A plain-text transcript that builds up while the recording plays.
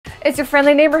It's your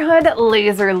friendly neighborhood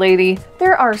laser lady.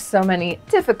 There are so many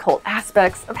difficult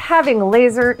aspects of having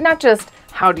laser, not just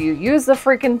how do you use the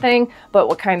freaking thing, but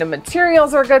what kind of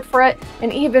materials are good for it,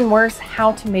 and even worse,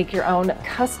 how to make your own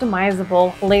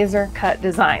customizable laser cut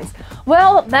designs.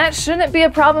 Well, that shouldn't be a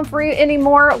problem for you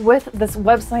anymore with this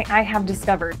website I have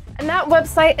discovered. And that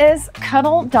website is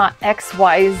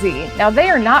Cuttle.xyz. Now, they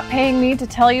are not paying me to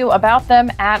tell you about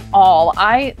them at all.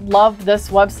 I love this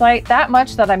website that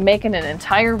much that I'm making an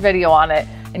entire video on it,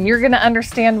 and you're gonna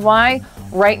understand why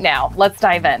right now. Let's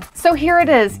dive in. So here it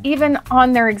is. Even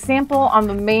on their example on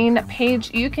the main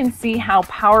page, you can see how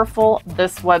powerful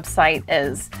this website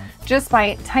is. Just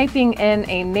by typing in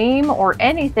a name or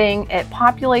anything, it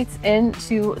populates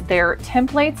into their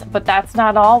templates, but that's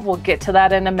not all. We'll get to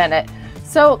that in a minute.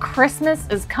 So Christmas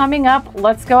is coming up.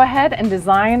 Let's go ahead and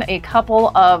design a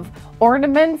couple of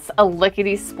ornaments, a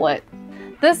lickety split.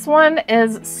 This one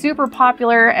is super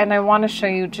popular and I want to show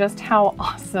you just how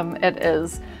awesome it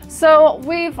is. So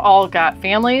we've all got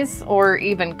families or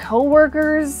even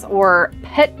co-workers or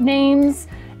pet names,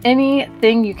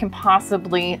 anything you can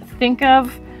possibly think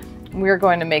of. We're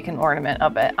going to make an ornament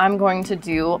of it. I'm going to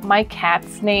do my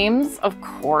cat's names, of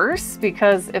course,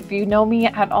 because if you know me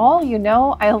at all, you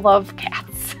know I love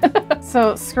cats.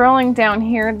 So scrolling down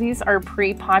here, these are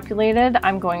pre-populated.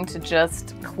 I'm going to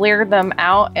just clear them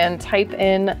out and type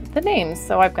in the names.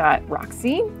 So I've got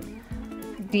Roxy,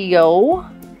 Dio,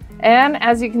 and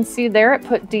as you can see there, it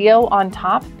put Dio on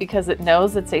top because it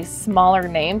knows it's a smaller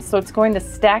name. So it's going to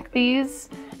stack these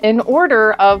in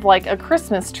order of like a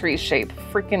Christmas tree shape.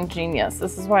 Freaking genius.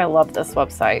 This is why I love this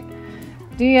website.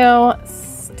 Dio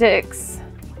sticks.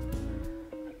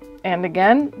 And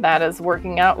again, that is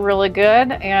working out really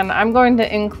good. And I'm going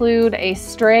to include a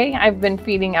stray I've been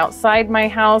feeding outside my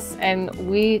house, and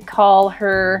we call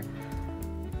her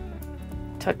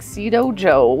Tuxedo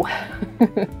Joe.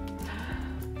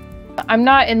 I'm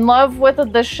not in love with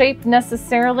the shape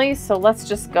necessarily, so let's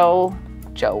just go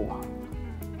Joe.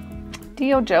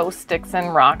 Dio Joe sticks in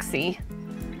Roxy.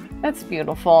 That's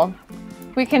beautiful.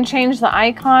 We can change the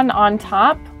icon on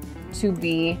top to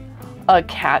be a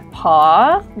cat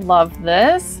paw. Love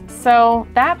this. So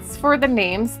that's for the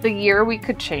names. The year we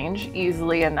could change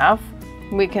easily enough.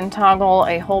 We can toggle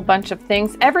a whole bunch of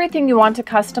things. Everything you want to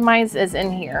customize is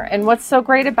in here. And what's so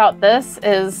great about this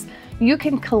is you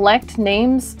can collect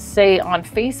names, say on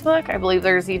Facebook. I believe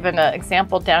there's even an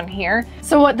example down here.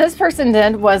 So what this person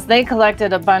did was they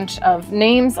collected a bunch of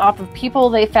names off of people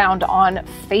they found on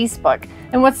Facebook.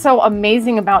 And what's so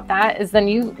amazing about that is then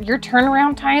your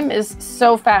turnaround time is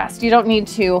so fast. You don't need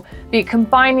to be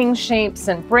combining shapes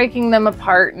and breaking them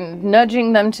apart and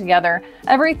nudging them together.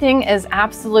 Everything is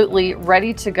absolutely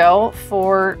ready to go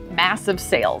for massive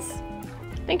sales.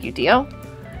 Thank you, Dio.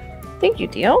 Thank you,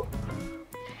 Dio.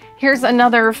 Here's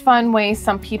another fun way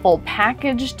some people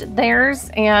packaged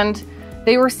theirs, and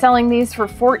they were selling these for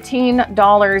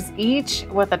 $14 each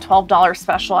with a $12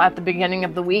 special at the beginning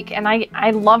of the week, and I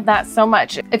love that so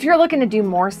much. If you're looking to do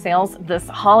more sales this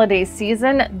holiday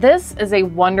season, this is a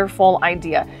wonderful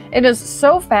idea. It is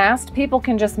so fast. People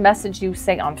can just message you,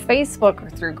 say on Facebook or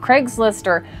through Craigslist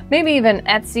or maybe even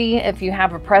Etsy if you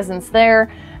have a presence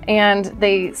there, and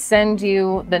they send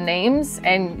you the names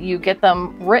and you get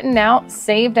them written out,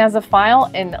 saved as a file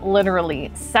in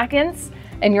literally seconds,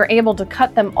 and you're able to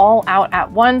cut them all out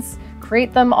at once,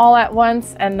 create them all at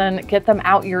once, and then get them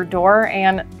out your door,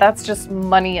 and that's just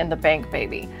money in the bank,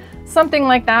 baby. Something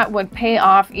like that would pay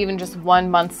off even just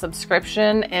 1 month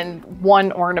subscription and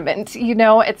one ornament. You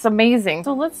know, it's amazing.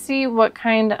 So let's see what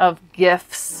kind of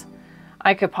gifts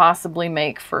I could possibly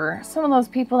make for some of those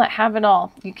people that have it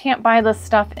all. You can't buy this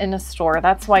stuff in a store.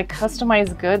 That's why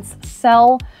customized goods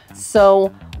sell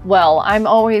so well. I'm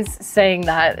always saying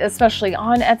that, especially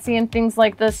on Etsy and things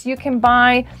like this. You can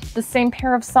buy the same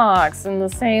pair of socks and the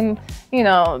same, you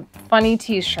know, funny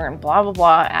t-shirt and blah, blah,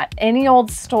 blah at any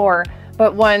old store.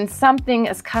 But when something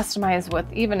is customized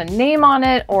with even a name on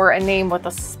it or a name with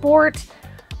a sport,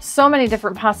 so many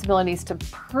different possibilities to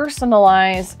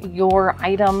personalize your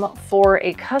item for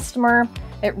a customer.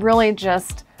 It really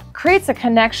just creates a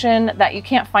connection that you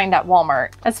can't find at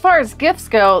Walmart. As far as gifts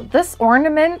go, this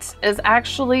ornament is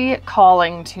actually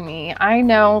calling to me. I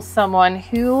know someone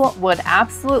who would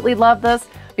absolutely love this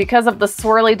because of the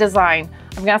swirly design.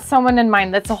 I've got someone in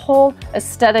mind. That's a whole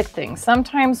aesthetic thing.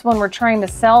 Sometimes when we're trying to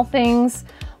sell things,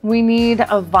 we need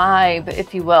a vibe,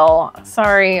 if you will.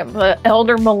 Sorry, the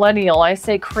elder millennial, I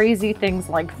say crazy things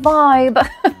like vibe.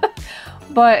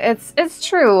 But it's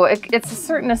true. It's a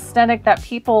certain aesthetic that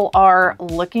people are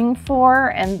looking for,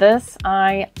 and this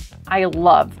I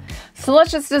love. So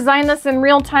let's just design this in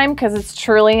real time because it's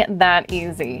truly that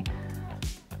easy.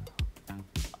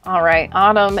 All right,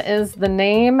 Autumn is the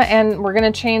name, and we're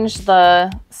gonna change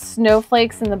the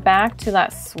snowflakes in the back to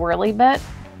that swirly bit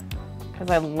because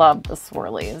I love the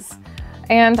swirlies.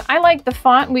 And I like the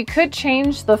font. We could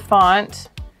change the font.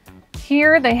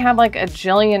 Here they have like a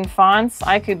jillion fonts.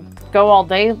 I could go all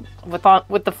day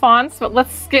with the fonts, but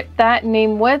let's skip that.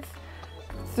 Name width,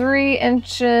 3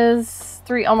 inches,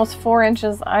 almost 4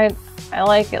 inches. I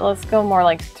like it. Let's go more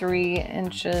like 3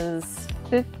 inches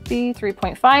 50,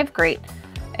 3.5, great.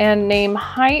 And name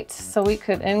height, so we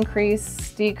could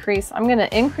increase, decrease. I'm gonna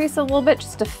increase a little bit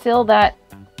just to fill that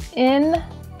in.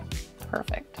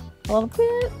 Perfect. A little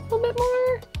bit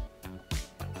more.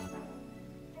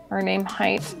 Or name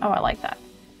height. Oh, I like that.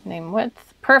 Name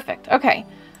width. Perfect. Okay.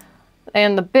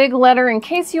 And the big letter, in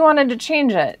case you wanted to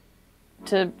change it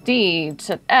to D,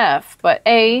 to F, but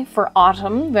A for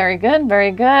autumn. Very good.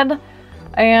 Very good.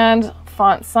 And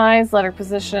font size, letter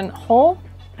position, whole.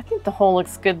 I think the whole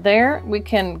looks good there. We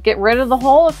can get rid of the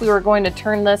whole if we were going to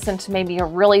turn this into maybe a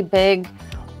really big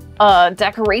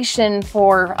decoration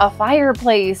for a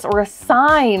fireplace or a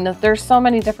sign. There's so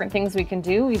many different things we can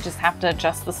do. We just have to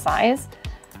adjust the size.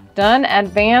 Done.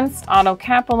 Advanced, auto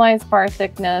capitalize, bar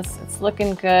thickness. It's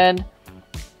looking good.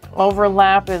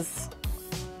 Overlap is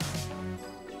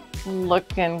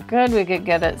looking good. We could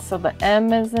get it so the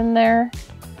M is in there.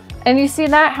 And you see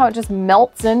that, how it just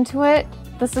melts into it?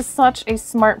 This is such a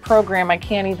smart program. I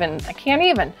can't even.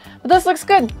 But this looks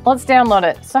good. Let's download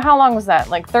it. So how long was that?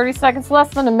 Like 30 seconds, less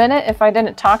than a minute. If I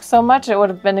didn't talk so much, it would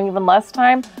have been even less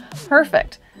time.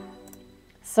 Perfect.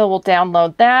 So we'll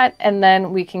download that and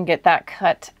then we can get that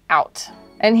cut out.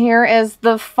 And here is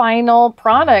the final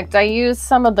product. I used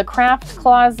some of the Craft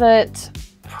Closet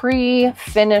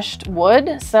pre-finished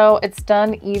wood, so it's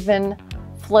done even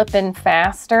flippin'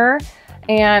 faster.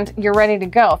 And you're ready to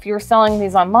go. If you were selling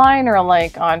these online or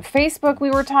like on Facebook we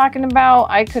were talking about,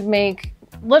 I could make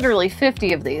literally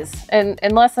 50 of these in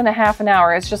less than a half an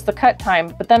hour. It's just the cut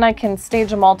time, but then I can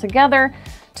stage them all together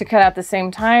to cut at the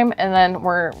same time and then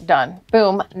we're done.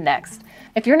 Boom, next.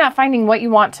 If you're not finding what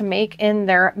you want to make in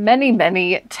their many,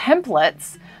 many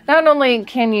templates, not only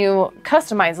can you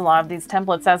customize a lot of these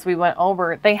templates as we went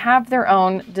over, they have their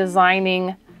own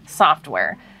designing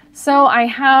software. So I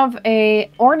have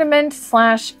a ornament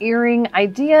 / earring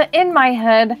idea in my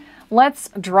head. Let's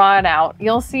draw it out.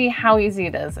 You'll see how easy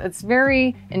it is. It's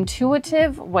very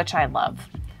intuitive, which I love.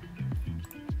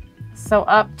 So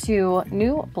up to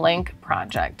new blank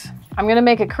project. I'm gonna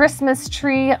make a Christmas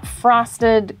tree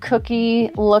frosted cookie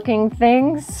looking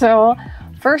thing. So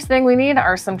first thing we need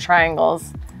are some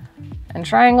triangles. And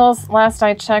triangles, last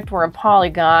I checked, were a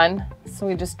polygon. So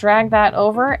we just drag that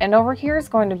over, and over here is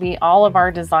going to be all of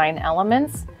our design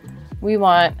elements. We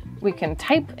can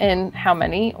type in how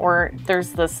many, or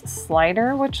there's this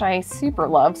slider, which I super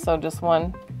love. So just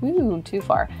one, ooh, too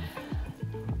far.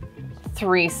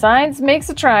 3 sides makes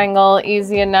a triangle,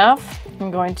 easy enough.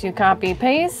 I'm going to copy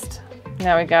paste.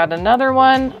 Now we got another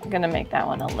one. I'm gonna make that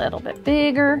one a little bit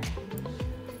bigger.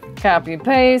 Copy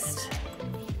paste.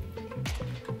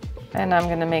 And I'm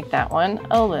gonna make that one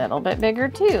a little bit bigger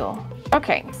too.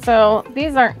 Okay, so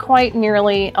these aren't quite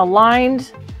nearly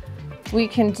aligned. We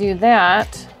can do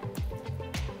that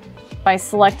by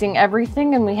selecting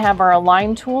everything, and we have our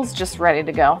align tools just ready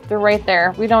to go. They're right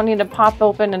there. We don't need to pop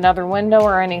open another window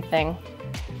or anything.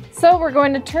 So we're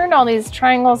going to turn all these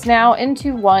triangles now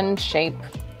into one shape.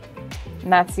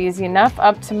 And that's easy enough.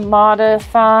 Up to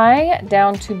modify,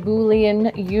 down to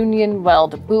Boolean union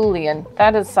weld. Boolean,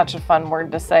 that is such a fun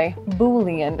word to say.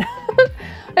 Boolean.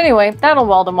 Anyway, that'll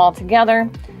weld them all together.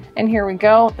 And here we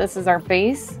go. This is our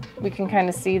base. We can kind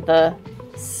of see the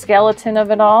skeleton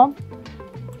of it all.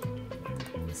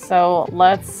 So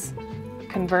let's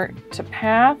convert to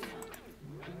path.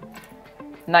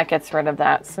 And that gets rid of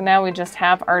that. So now we just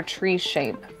have our tree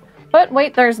shape. But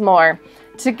wait, there's more.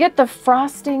 To get the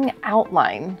frosting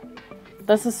outline,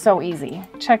 this is so easy.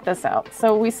 Check this out.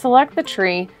 So we select the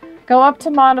tree, go up to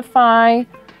modify,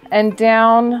 and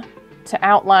down to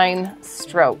outline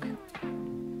stroke.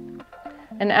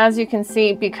 And as you can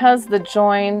see, because the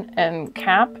join and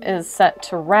cap is set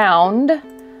to round,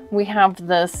 we have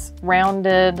this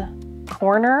rounded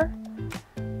corner.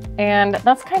 And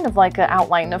that's kind of like an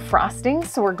outline of frosting,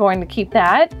 so we're going to keep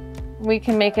that. We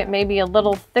can make it maybe a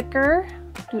little thicker.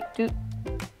 Doot, doot,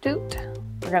 doot.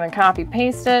 We're gonna copy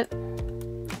paste it.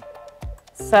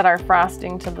 Set our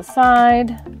frosting to the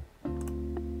side.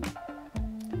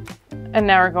 And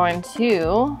now we're going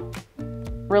to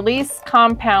release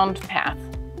compound path.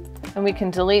 And we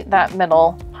can delete that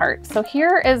middle part. So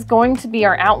here is going to be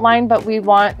our outline, but we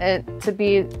want it to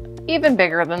be even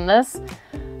bigger than this.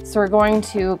 So we're going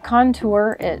to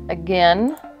contour it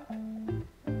again.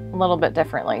 little bit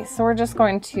differently. So we're just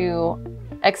going to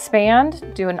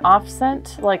expand, do an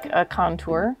offset like a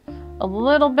contour a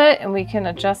little bit, and we can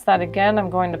adjust that again. I'm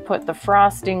going to put the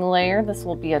frosting layer. This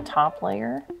will be a top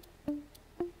layer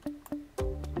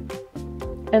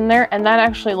in there, and that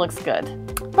actually looks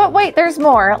good. But wait, there's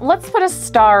more. Let's put a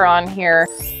star on here.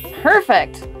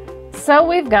 Perfect. So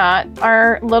we've got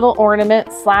our little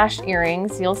ornament slash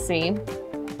earrings, you'll see.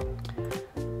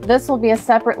 This will be a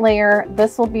separate layer.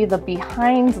 This will be the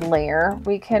behind layer.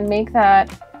 We can make that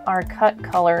our cut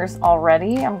colors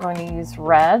already. I'm going to use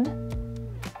red.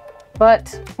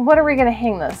 But what are we going to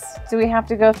hang this? Do we have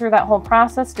to go through that whole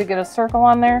process to get a circle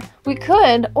on there? We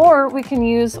could, or we can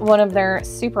use one of their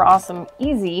super awesome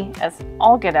easy as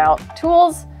all get out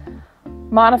tools,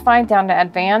 modify down to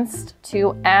advanced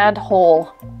to add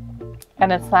hole.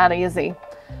 And it's that easy.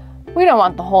 We don't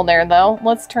want the hole there though.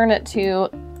 Let's turn it to,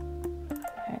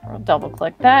 we'll double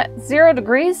click that, 0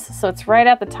 degrees. So it's right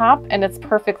at the top and it's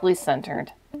perfectly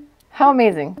centered. How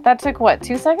amazing. That took what,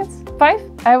 2 seconds?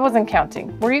 5? I wasn't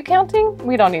counting. Were you counting?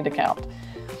 We don't need to count.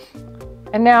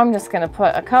 And now I'm just gonna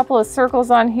put a couple of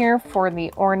circles on here for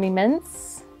the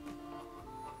ornaments.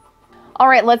 All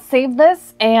right, let's save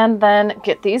this and then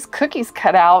get these cookies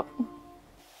cut out.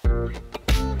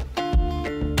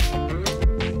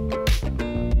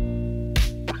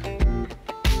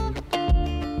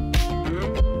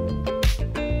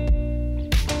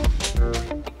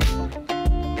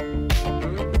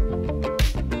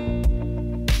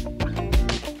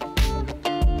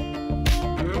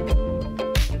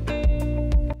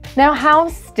 Now, how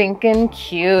stinking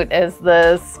cute is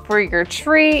this for your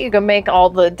tree? You can make all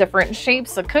the different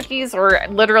shapes of cookies or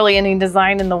literally any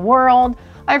design in the world.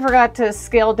 I forgot to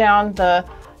scale down the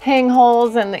hang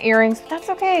holes and the earrings, but that's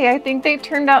okay. I think they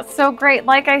turned out so great.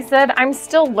 Like I said, I'm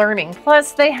still learning.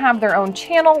 Plus, they have their own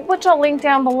channel, which I'll link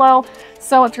down below.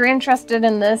 So if you're interested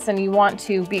in this and you want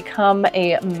to become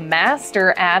a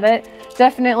master at it,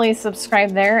 definitely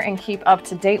subscribe there and keep up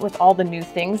to date with all the new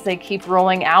things they keep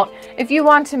rolling out. If you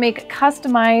want to make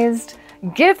customized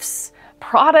gifts,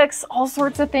 products, all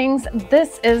sorts of things,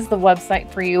 this is the website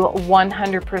for you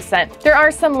 100%. There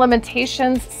are some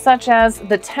limitations such as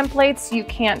the templates you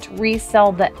can't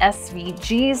resell the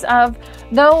SVGs of,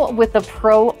 though with the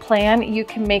Pro plan you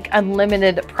can make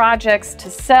unlimited projects to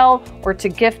sell or to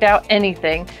gift out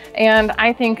anything. And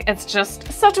I think it's just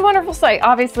such a wonderful site.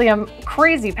 Obviously I'm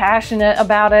crazy passionate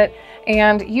about it.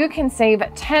 And you can save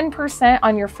 10%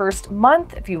 on your first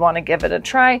month if you want to give it a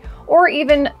try, or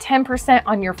even 10%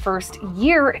 on your first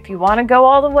year if you want to go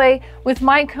all the way with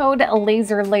my code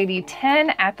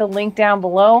LaserLady10 at the link down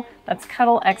below. That's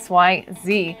Cuttle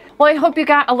XYZ. Well, I hope you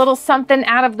got a little something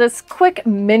out of this quick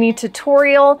mini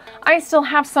tutorial. I still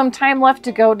have some time left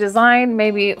to go design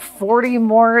maybe 40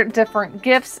 more different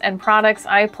gifts and products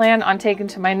I plan on taking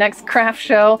to my next craft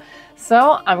show.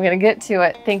 So I'm gonna get to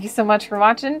it. Thank you so much for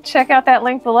watching. Check out that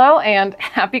link below and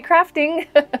happy crafting.